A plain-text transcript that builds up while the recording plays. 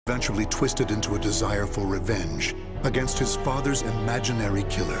eventually twisted into a desire for revenge against his father's imaginary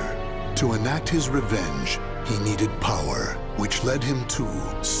killer. To enact his revenge, he needed power, which led him to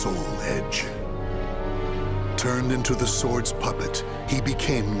Soul Edge. Turned into the sword's puppet, he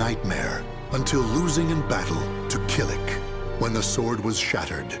became Nightmare, until losing in battle to Killick. When the sword was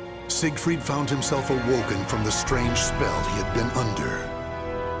shattered, Siegfried found himself awoken from the strange spell he had been under.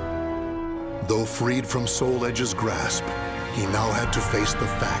 Though freed from Soul Edge's grasp, he now had to face the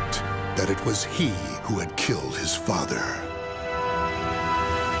fact that it was he who had killed his father.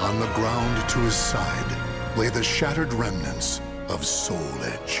 On the ground to his side lay the shattered remnants of Soul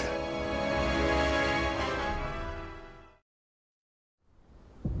Edge.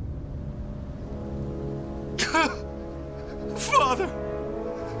 Father!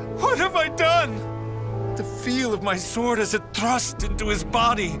 What have I done? The feel of my sword as it thrust into his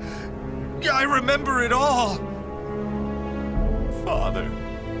body. I remember it all. Father,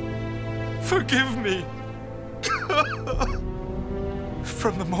 forgive me.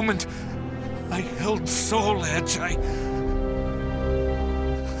 From the moment I held Soul Edge, I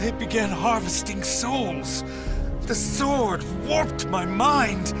began harvesting souls. The sword warped my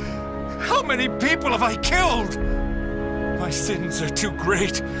mind. How many people have I killed? My sins are too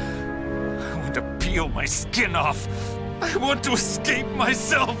great. I want to peel my skin off. I want to escape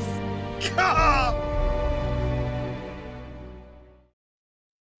myself.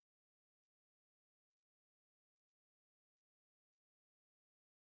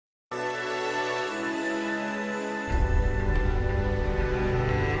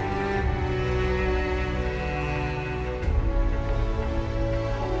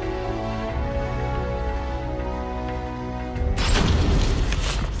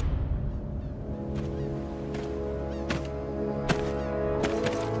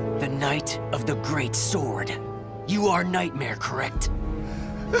 Knight of the Great Sword. You are Nightmare, correct?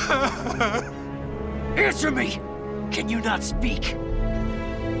 Answer me! Can you not speak?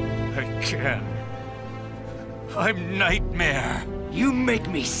 I can. I'm Nightmare. You make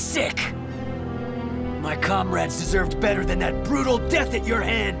me sick! My comrades deserved better than that brutal death at your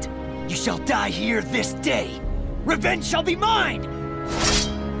hand! You shall die here this day! Revenge shall be mine!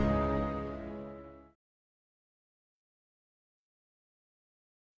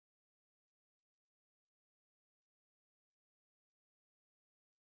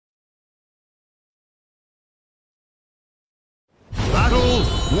 Battle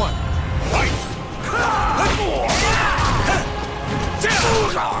 1. Fight! Battle 2.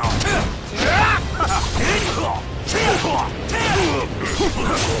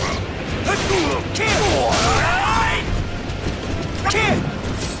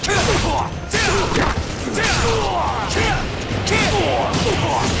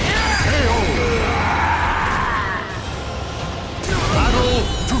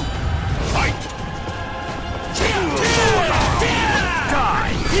 Fight!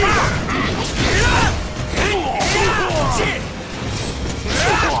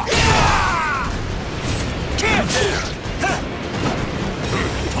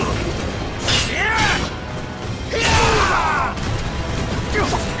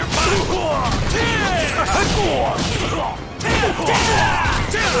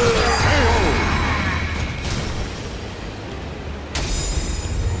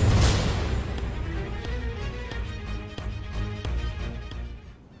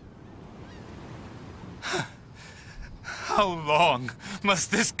 How long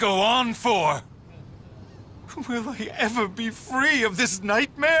must this go on for? Will I ever be free of this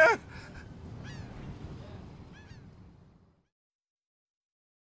nightmare?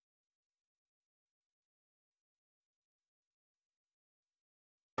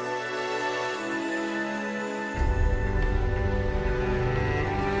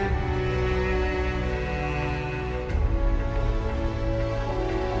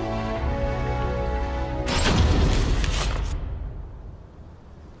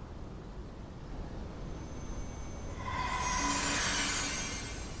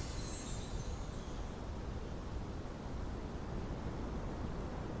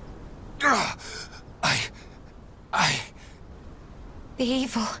 The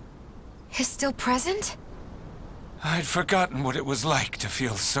evil is still present? I'd forgotten what it was like to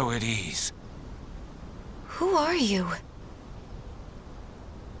feel so at ease. Who are you?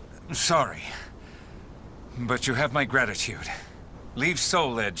 Sorry, but you have my gratitude. Leave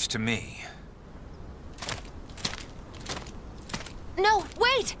Soul Edge to me. No,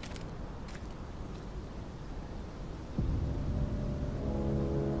 wait!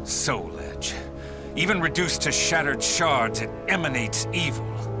 Soul Edge. Even reduced to shattered shards, it emanates evil.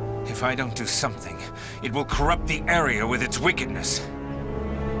 If I don't do something, it will corrupt the area with its wickedness.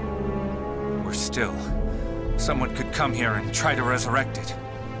 Still, someone could come here and try to resurrect it.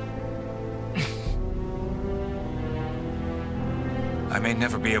 I may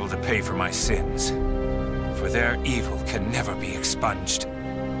never be able to pay for my sins, for their evil can never be expunged.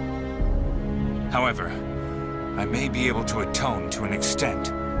 However, I may be able to atone to an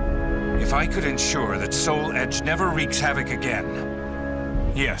extent. If I could ensure that Soul Edge never wreaks havoc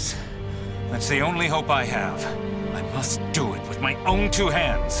again. Yes, that's the only hope I have. I must do it with my own two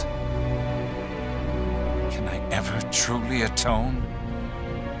hands. Can I ever truly atone?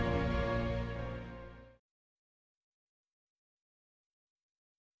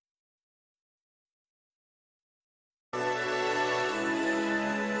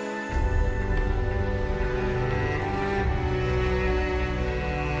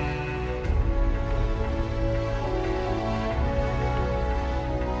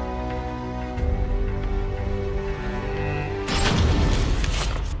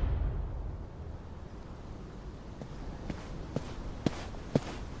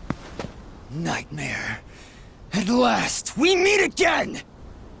 Nightmare. At last, we meet again!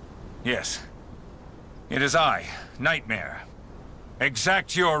 Yes. It is I, Nightmare.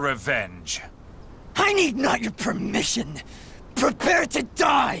 Exact your revenge. I need not your permission. Prepare to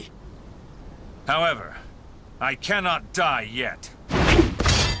die! However, I cannot die yet.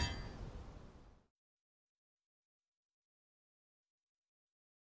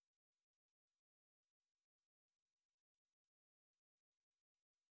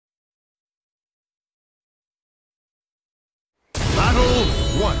 Battle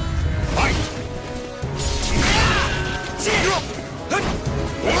 1. Fight!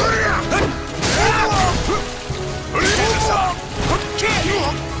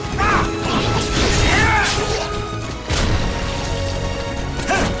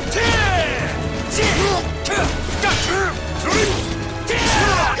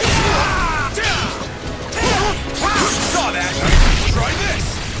 Saw that! Try this!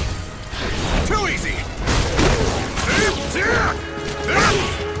 Too easy!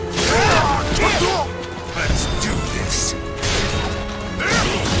 Let's do this!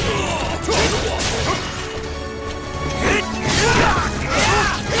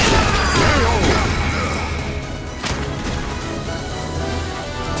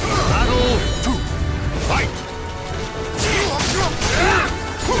 Battle 2. Fight!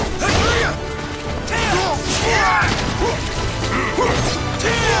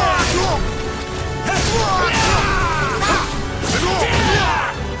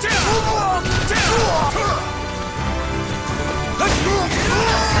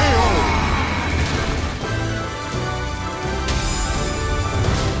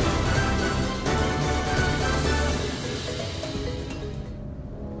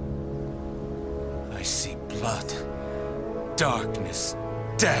 I see blood, darkness,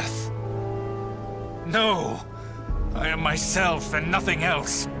 death. No! I am myself and nothing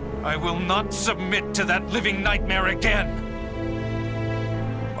else. I will not submit to that living nightmare again.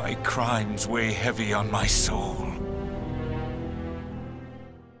 My crimes weigh heavy on my soul.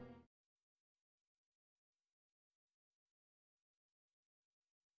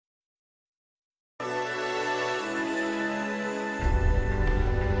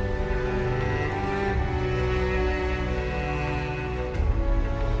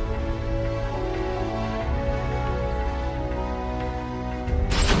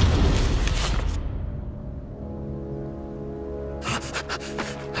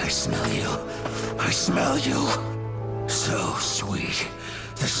 I smell you. So sweet.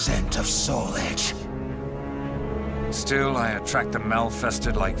 The scent of Soul Edge. Still, I attract the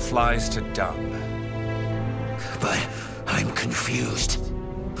malfested like flies to dung. But I'm confused.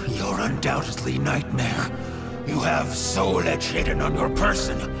 You're undoubtedly Nightmare. You have Soul Edge hidden on your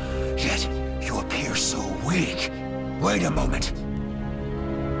person, yet you appear so weak. Wait a moment.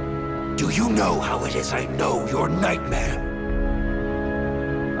 Do you know how it is I know you're Nightmare?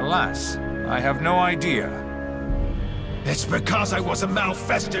 Alas, I have no idea. It's because I was a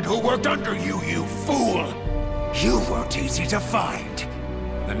malfested who worked under you, you fool! You weren't easy to find.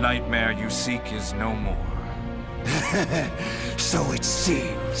 The nightmare you seek is no more. So it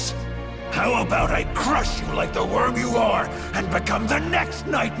seems. How about I crush you like the worm you are, and become the next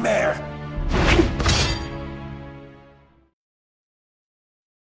Nightmare?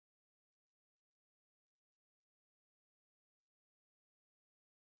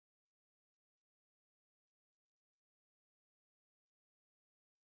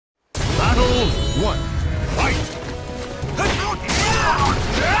 Battle 1. Fight!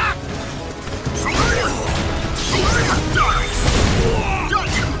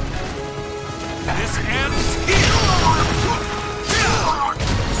 This ends here!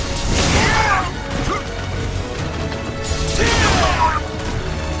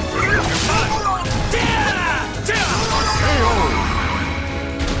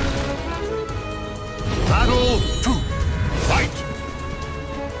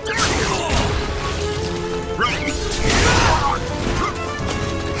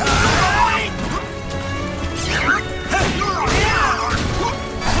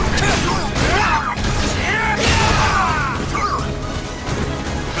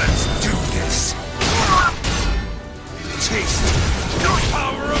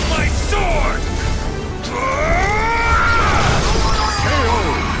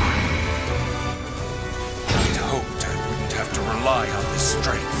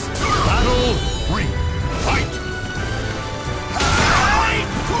 strength. Battle 3. Fight!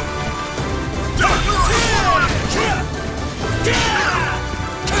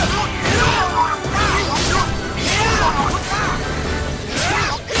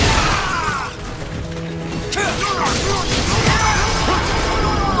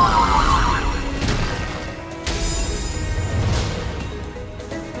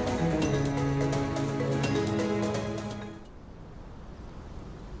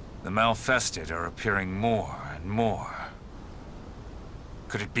 The Malfested are appearing more and more.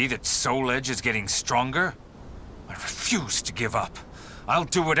 Could it be that Soul Edge is getting stronger? I refuse to give up. I'll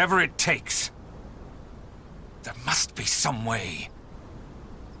do whatever it takes. There must be some way.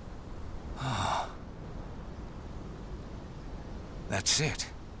 That's it.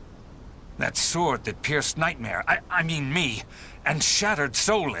 That sword that pierced Nightmare, I mean me, and shattered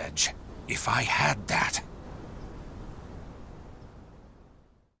Soul Edge. If I had that.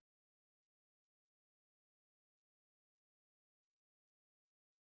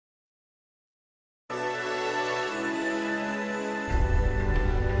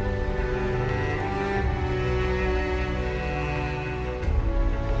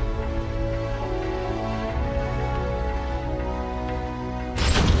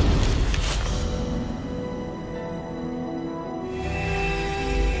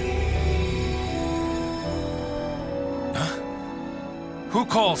 Who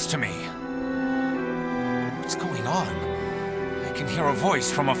calls to me? What's going on? I can hear a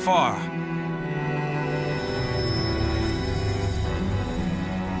voice from afar.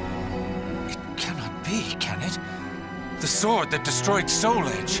 It cannot be, can it? The sword that destroyed Soul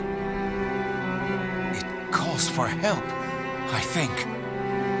Edge. It calls for help, I think.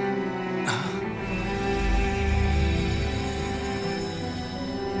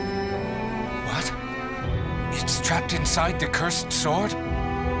 It's trapped inside the cursed sword?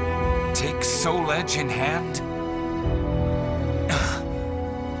 Take Soul Edge in hand?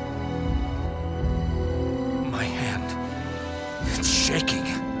 My hand. It's shaking.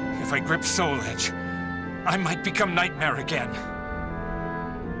 If I grip Soul Edge, I might become Nightmare again.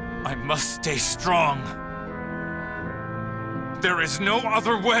 I must stay strong. There is no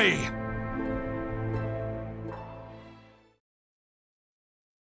other way.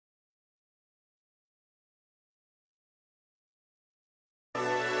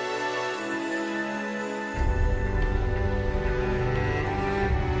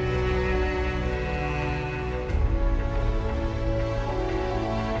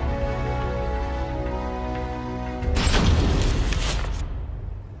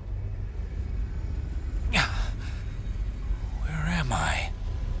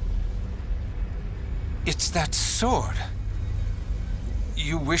 It's that sword.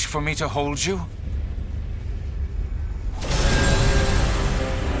 You wish for me to hold you?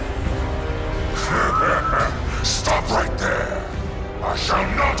 Stop right there! I shall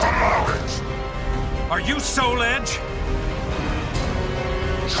not allow it! Are you Soul Edge?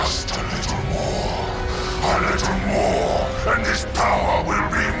 Just a little more, and this power will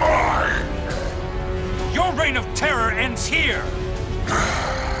be mine! Your reign of terror ends here!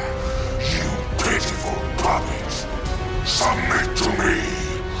 You pitiful puppets! Submit to me!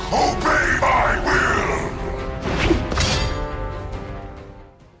 Obey my will!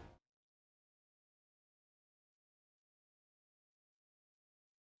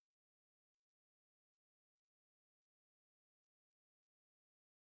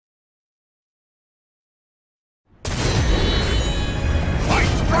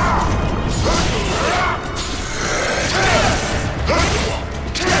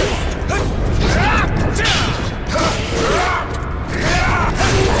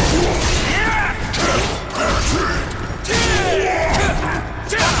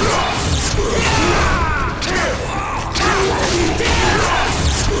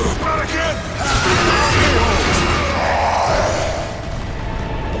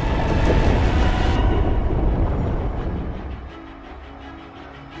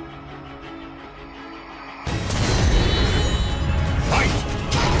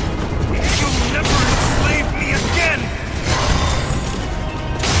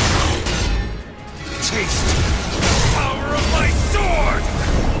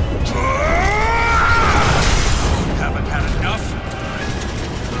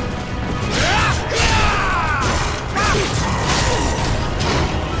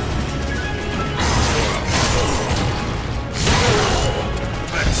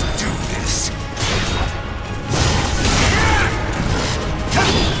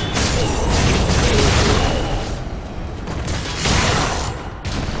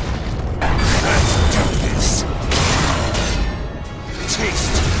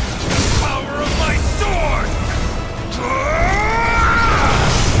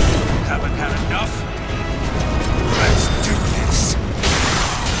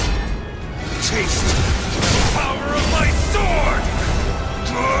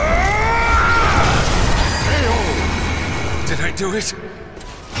 I do it.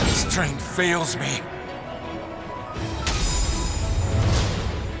 Strength fails me.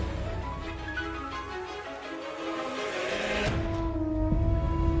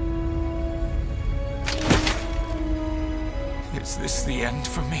 Is this the end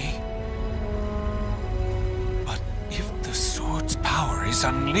for me? But if the sword's power is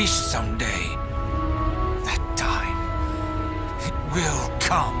unleashed someday, that time, it will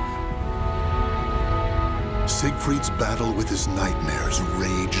come. Siegfried's battle with his nightmares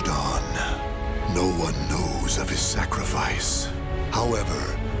raged on. No one knows of his sacrifice.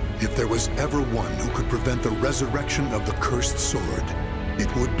 However, if there was ever one who could prevent the resurrection of the cursed sword,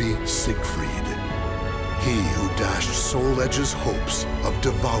 it would be Siegfried. He who dashed Soul Edge's hopes of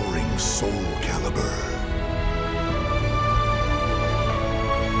devouring Soul Calibur.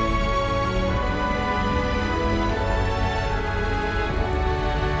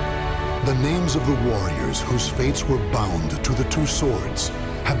 The names of the warriors whose fates were bound to the two swords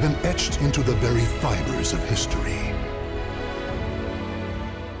have been etched into the very fibers of history.